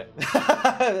 There we go.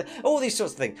 All these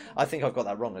sorts of things. I think I've got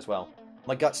that wrong as well.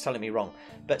 My gut's telling me wrong.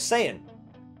 But saying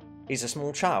he's a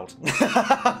small child.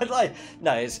 Like,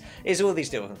 no, it's all these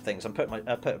different things. I'm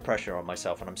putting pressure on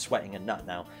myself, and I'm sweating a nut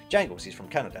now. Jangles, he's from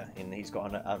Canada, and he's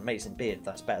got an amazing beard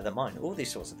that's better than mine. All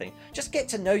these sorts of things. Just get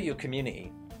to know your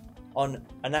community on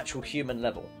an actual human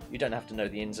level. You don't have to know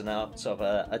the ins and outs of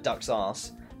a duck's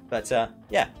arse. But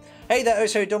yeah. Hey there,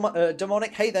 Oso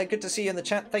Demonic. Hey there, good to see you in the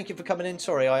chat. Thank you for coming in.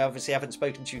 Sorry, I obviously haven't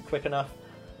spoken to you quick enough.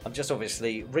 I'm just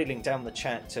obviously reeling down the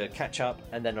chat to catch up,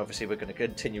 and then obviously we're going to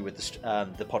continue with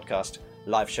the podcast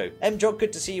live show. M-Jog,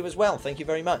 good to see you as well. Thank you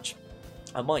very much.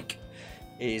 Mike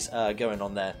is going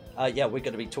on there. Yeah, we're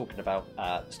going to be talking about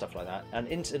stuff like that. And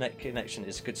internet connection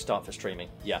is a good start for streaming.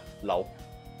 Yeah, lol.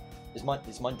 Is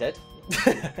mine dead?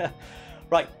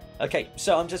 Right, okay.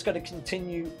 So I'm just going to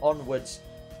continue onwards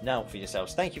now for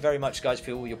yourselves. Thank you very much, guys,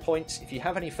 for all your points. If you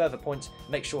have any further points,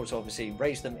 make sure to obviously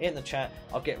raise them in the chat.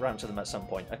 I'll get around to them at some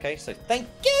point. Okay, so thank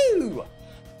you.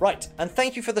 Right, and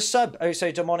thank you for the sub,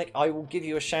 Oso Demonic. I will give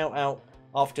you a shout out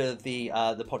after the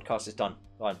podcast is done.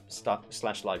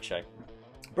 / live show.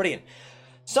 Brilliant.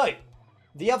 So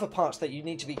the other parts that you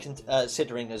need to be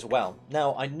considering as well.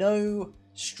 Now, I know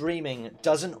streaming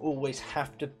doesn't always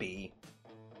have to be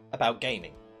about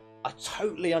gaming. I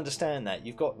totally understand that.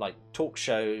 You've got like talk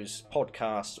shows,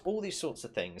 podcasts, all these sorts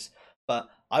of things, but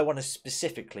I want to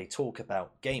specifically talk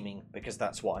about gaming because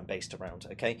that's what I'm based around,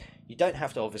 okay? You don't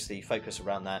have to obviously focus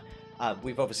around that.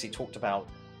 We've obviously talked about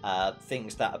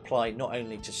things that apply not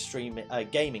only to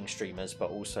gaming streamers, but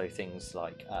also things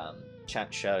like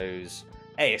chat shows,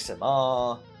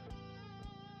 ASMR,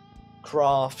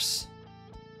 crafts,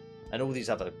 and all these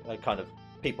other kind of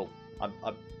people. I'm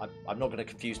not going to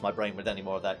confuse my brain with any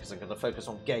more of that because I'm going to focus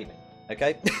on gaming.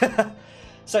 Okay,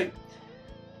 so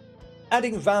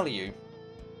adding value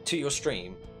to your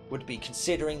stream would be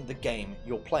considering the game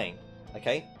you're playing.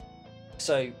 Okay,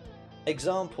 so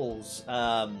examples.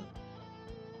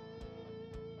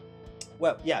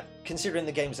 Well, yeah, considering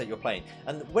the games that you're playing,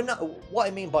 and what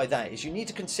I mean by that is you need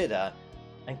to consider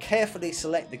and carefully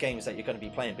select the games that you're going to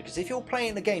be playing, because if you're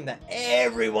playing the game that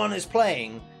everyone is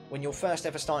playing when you're first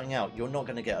ever starting out, you're not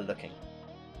going to get a look in.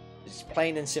 It's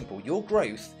plain and simple. Your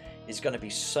growth is going to be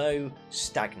so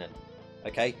stagnant.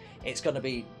 Okay, it's going to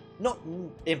be not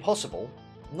impossible,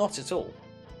 not at all,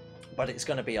 but it's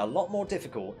going to be a lot more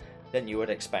difficult than you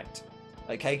would expect.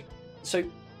 Okay, so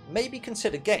maybe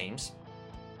consider games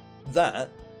that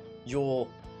you're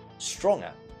strong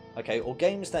at, okay, or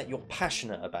games that you're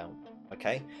passionate about,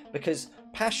 okay, because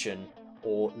passion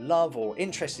or love or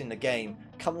interest in the game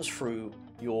comes through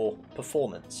your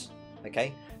performance.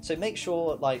 Okay, so make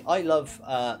sure, like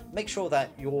make sure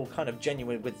that you're kind of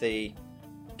genuine with the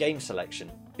game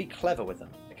selection. Be clever with them.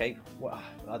 Okay, well,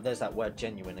 there's that word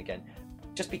genuine again.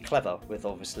 Just be clever with,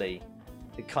 obviously,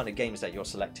 the kind of games that you're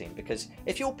selecting, because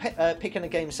if you're picking a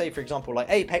game, say for example like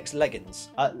Apex Legends,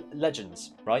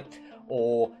 right,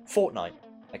 or Fortnite,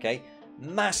 okay,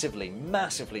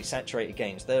 massively saturated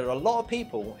games, there are a lot of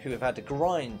people who have had to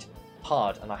grind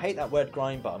hard, and I hate that word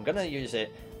grind, but I'm going to use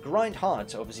it, grind hard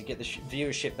to obviously get the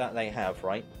viewership that they have,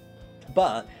 right?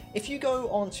 But if you go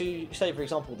on to, say for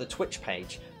example, the Twitch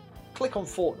page, click on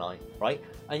Fortnite, right,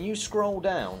 and you scroll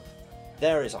down,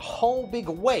 there is a whole big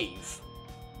wave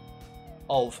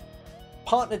of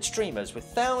partnered streamers with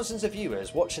thousands of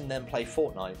viewers watching them play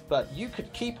Fortnite. But you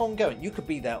could keep on going, you could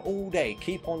be there all day,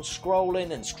 keep on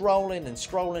scrolling and scrolling and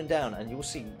scrolling down, and you'll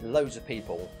see loads of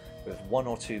people with 1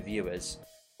 or 2 viewers,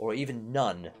 or even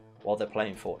none, while they're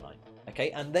playing Fortnite.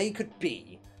 Okay, and they could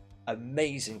be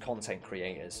amazing content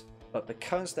creators, but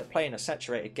because they're playing a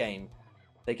saturated game,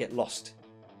 they get lost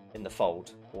in the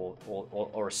fold,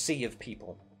 or a sea of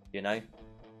people, you know.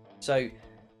 So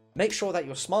make sure that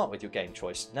you're smart with your game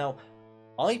choice. Now,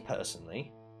 I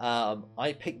personally,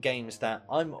 I pick games that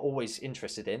I'm always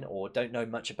interested in or don't know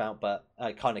much about, but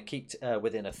I kind of keep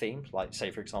within a theme. Like,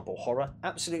 say, for example, horror.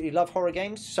 Absolutely love horror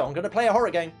games, so I'm going to play a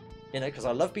horror game, you know, because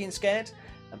I love being scared,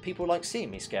 and people like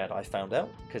seeing me scared, I found out,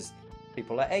 because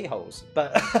people are a-holes.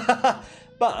 But,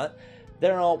 but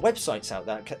there are websites out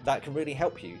there that can really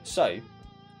help you. So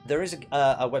there is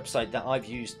a website that I've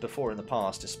used before in the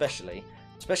past, especially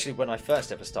when I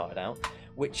first ever started out,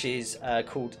 which is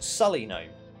called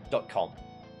SullyGnome.com.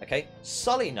 Okay,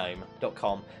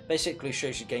 SullyGnome.com basically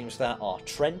shows you games that are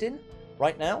trending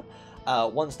right now,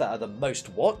 ones that are the most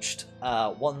watched,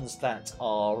 ones that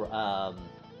are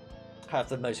have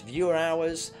the most viewer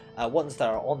hours, ones that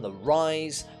are on the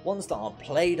rise, ones that are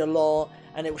played a lot,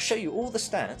 and it will show you all the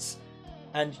stats.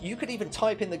 And you could even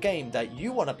type in the game that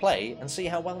you want to play and see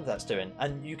how well that's doing,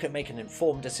 and you can make an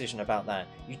informed decision about that.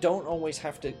 You don't always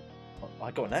have to,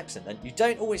 I got an accent then, you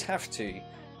don't always have to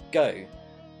go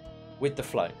with the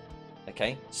flow,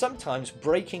 okay? Sometimes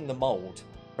breaking the mold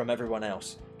from everyone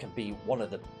else can be one of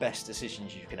the best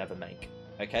decisions you can ever make,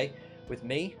 okay? With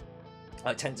me,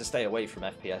 I tend to stay away from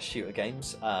FPS shooter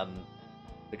games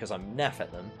because I'm naff at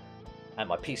them, and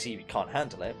my PC can't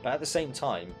handle it, but at the same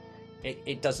time,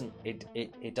 it doesn't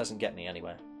get me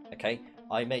anywhere. Okay,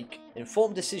 I make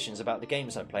informed decisions about the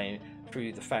games I'm playing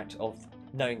through the fact of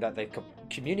knowing that they've got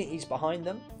communities behind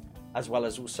them, as well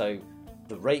as also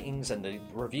the ratings and the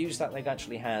reviews that they've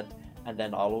actually had, and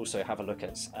then I'll also have a look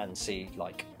at and see,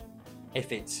 like,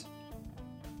 if it's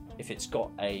got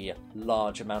a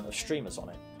large amount of streamers on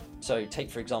it. So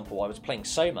take for example, I was playing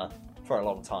Soma for a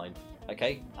long time,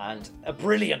 okay, and a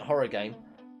brilliant horror game,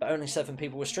 but only 7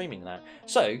 people were streaming that.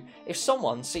 So if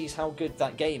someone sees how good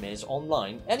that game is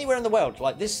online, anywhere in the world,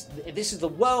 like this is the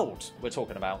world we're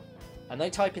talking about, and they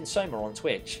type in Soma on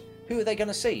Twitch, who are they going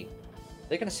to see?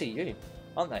 They're going to see you,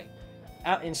 aren't they?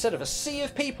 Instead of a sea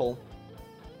of people,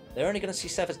 they're only going to see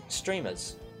 7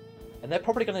 streamers, and they're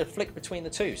probably going to flick between the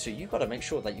two. So you've got to make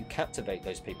sure that you captivate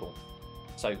those people.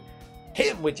 So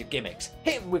hit them with your gimmicks,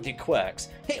 hit them with your quirks,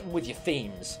 hit them with your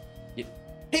themes, hit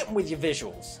them with your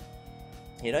visuals.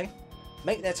 You know,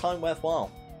 make their time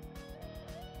worthwhile.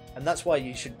 And that's why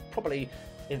you should probably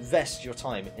invest your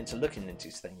time into looking into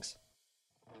these things,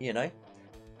 you know.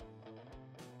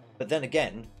 But then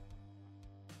again,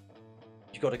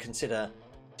 you've got to consider,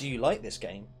 do you like this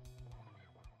game?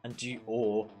 And do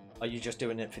are you just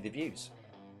doing it for the views?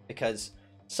 Because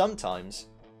sometimes,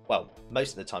 well,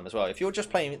 most of the time as well, if you're just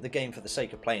playing the game for the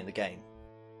sake of playing the game,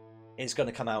 it's going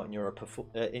to come out in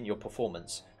your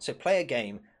performance. So play a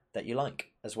game that you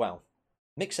like as well.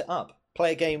 Mix it up.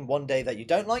 Play a game one day that you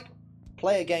don't like,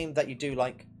 play a game that you do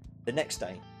like the next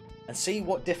day, and see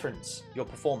what difference your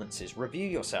performance is. Review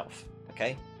yourself,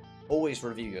 okay? Always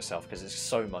review yourself, because it's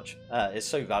so much, it's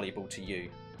so valuable to you,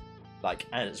 like,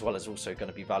 and as well as also going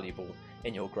to be valuable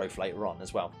in your growth later on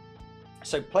as well.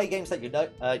 So play games that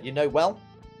you know well,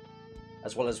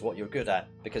 as well as what you're good at,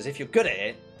 because if you're good at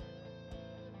it,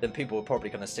 then people are probably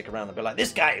going to stick around and be like,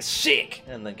 this guy is sick,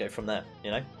 and then go from there,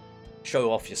 you know?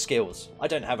 Show off your skills. I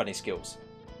don't have any skills.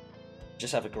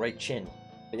 Just have a great chin.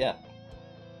 But yeah.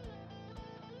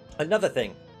 Another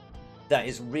thing that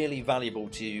is really valuable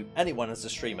to anyone as a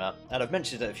streamer, and I've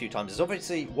mentioned it a few times, is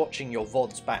obviously watching your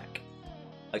VODs back.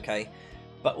 Okay?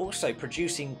 But also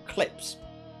producing clips.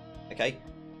 Okay?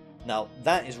 Now,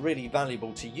 that is really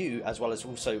valuable to you as well as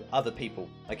also other people.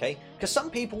 Okay? Because some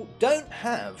people don't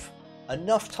have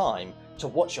enough time to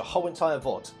watch your whole entire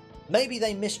VOD. Maybe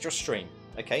they missed your stream.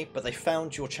 Okay, but they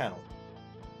found your channel.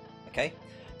 Okay,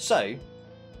 so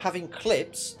having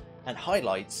clips and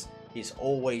highlights is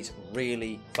always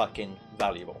really fucking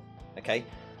valuable. Okay,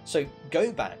 so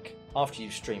go back after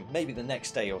you stream, maybe the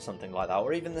next day or something like that,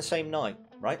 or even the same night,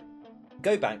 right?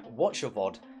 Go back, watch your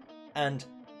VOD, and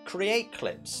create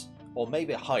clips or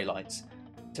maybe highlights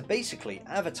to basically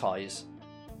advertise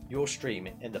your stream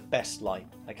in the best light.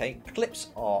 Okay, clips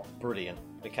are brilliant.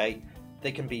 Okay.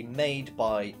 They can be made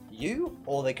by you,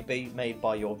 or they could be made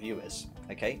by your viewers,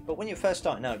 okay? But when you're first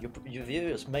starting out, your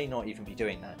viewers may not even be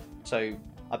doing that. So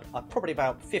I probably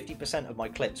about 50% of my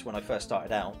clips when I first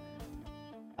started out,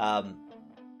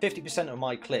 50% of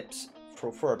my clips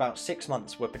for about 6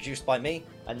 months were produced by me,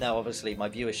 and now obviously my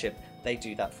viewership, they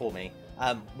do that for me.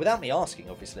 Without me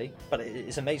asking, obviously, but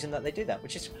it's amazing that they do that,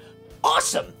 which is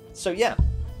awesome! So yeah,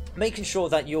 making sure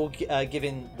that you're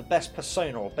giving the best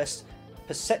persona or best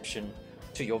perception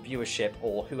to your viewership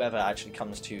or whoever actually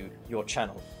comes to your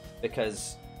channel,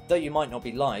 because though you might not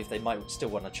be live, they might still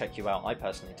want to check you out. I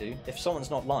personally do. If someone's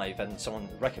not live and someone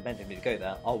recommended me to go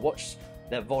there, I'll watch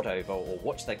their VOD over or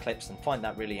watch their clips and find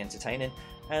that really entertaining,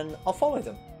 and I'll follow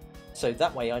them. So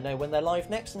that way I know when they're live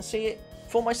next and see it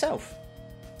for myself.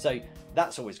 So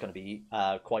that's always going to be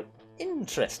quite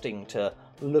interesting to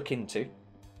look into,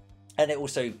 and it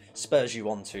also spurs you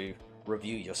on to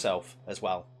review yourself as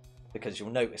well, because you'll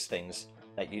notice things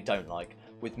that you don't like.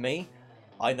 With me,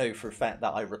 I know for a fact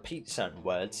that I repeat certain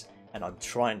words and I'm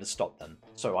trying to stop them.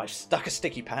 So I've stuck a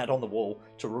sticky pad on the wall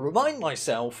to remind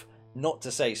myself not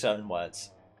to say certain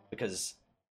words, because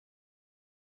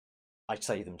I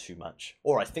say them too much,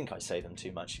 or I think I say them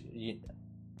too much.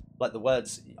 Like the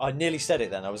words, I nearly said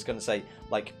it then. I was going to say,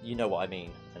 like, you know what I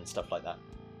mean, and stuff like that.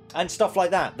 And stuff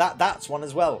like that. That's one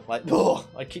as well. Like, oh,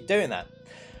 I keep doing that.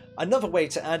 Another way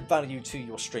to add value to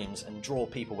your streams and draw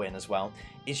people in as well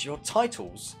is your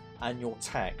titles and your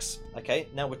tags. Okay,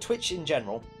 now with Twitch in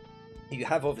general, you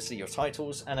have obviously your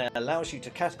titles, and it allows you to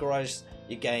categorize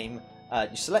your game.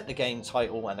 You select the game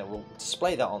title and it will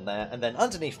display that on there, and then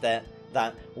underneath there,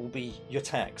 that will be your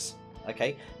tags.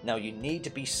 Okay, now you need to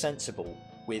be sensible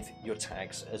with your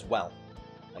tags as well.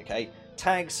 Okay,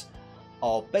 tags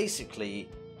are basically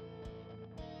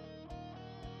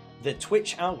the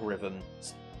Twitch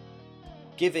algorithms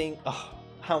giving,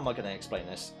 how am I going to explain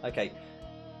this? Okay,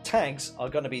 tags are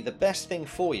going to be the best thing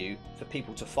for you for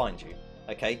people to find you.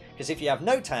 Okay, because if you have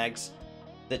no tags,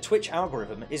 the Twitch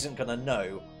algorithm isn't going to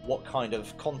know what kind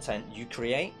of content you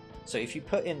create. So if you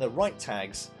put in the right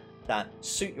tags that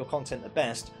suit your content the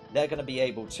best, they're going to be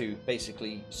able to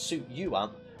basically suit you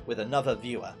up with another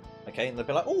viewer. Okay, and they'll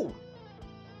be like, oh,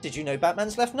 did you know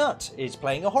Batman's Left Nut is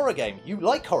playing a horror game? You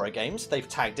like horror games? They've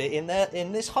tagged it in there,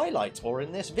 in this highlight or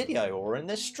in this video or in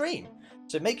this stream.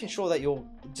 So making sure that you're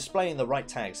displaying the right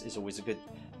tags is always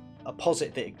a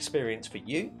positive experience for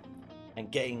you, and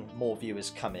getting more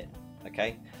viewers come in.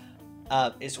 Okay,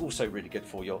 it's also really good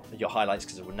for your highlights,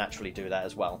 because it will naturally do that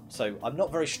as well. So I'm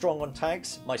not very strong on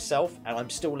tags myself, and I'm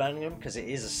still learning them because it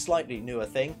is a slightly newer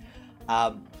thing.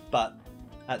 But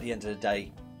at the end of the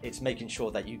day, it's making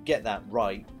sure that you get that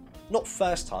right, not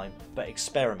first time, but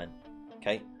experiment.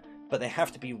 Okay, but they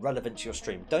have to be relevant to your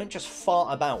stream. Don't just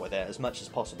fart about with it as much as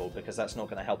possible, because that's not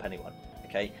going to help anyone.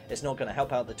 Okay, it's not going to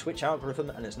help out the Twitch algorithm,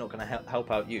 and it's not going to help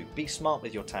out you. Be smart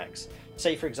with your tags.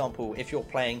 Say for example, if you're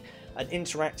playing an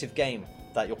interactive game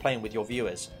that you're playing with your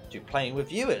viewers, do playing with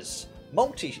viewers,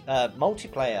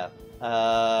 multiplayer,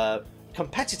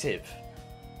 competitive,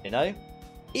 you know,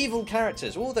 evil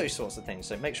characters, all those sorts of things.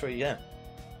 So make sure you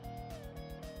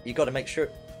got to make sure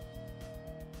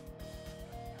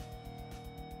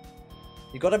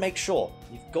You've got to make sure.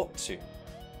 You've got to.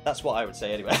 That's what I would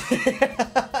say anyway.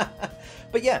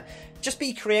 But yeah, just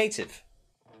be creative.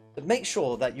 But make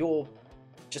sure that you're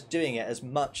just doing it as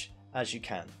much as you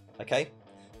can. Okay?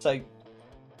 So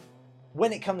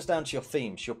when it comes down to your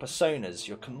themes, your personas,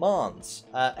 your commands,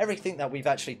 everything that we've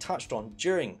actually touched on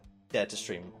during Dare to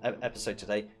Stream episode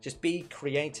today, just be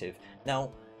creative.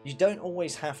 Now, you don't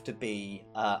always have to be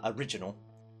original.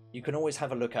 You can always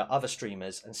have a look at other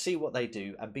streamers and see what they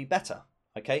do and be better.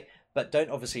 Okay, but don't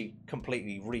obviously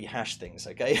completely rehash things.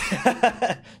 Okay,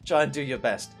 try and do your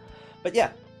best. But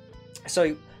yeah,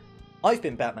 so I've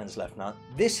been Batman's Left Nut.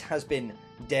 This has been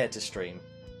Dare to Stream,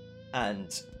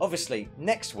 and obviously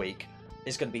next week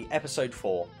is going to be episode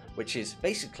 4, which is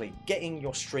basically getting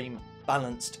your stream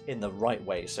balanced in the right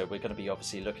way. So we're going to be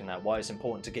obviously looking at why it's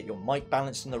important to get your mic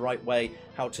balanced in the right way,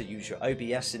 how to use your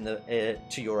OBS in the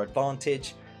to your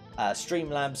advantage.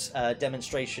 Streamlabs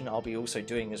demonstration I'll be also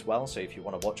doing as well, so if you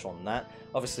want to watch on that.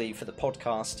 Obviously for the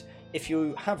podcast, if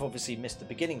you have obviously missed the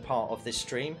beginning part of this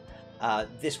stream,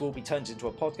 this will be turned into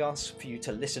a podcast for you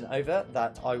to listen over,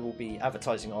 that I will be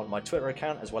advertising on my Twitter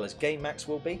account, as well as GameMax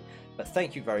will be. But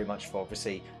thank you very much for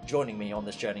obviously joining me on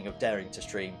this journey of daring to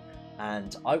stream,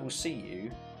 and I will see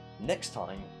you next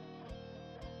time,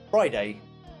 Friday,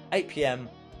 8 PM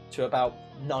to about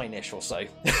 9ish or so.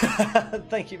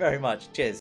 Thank you very much. Cheers.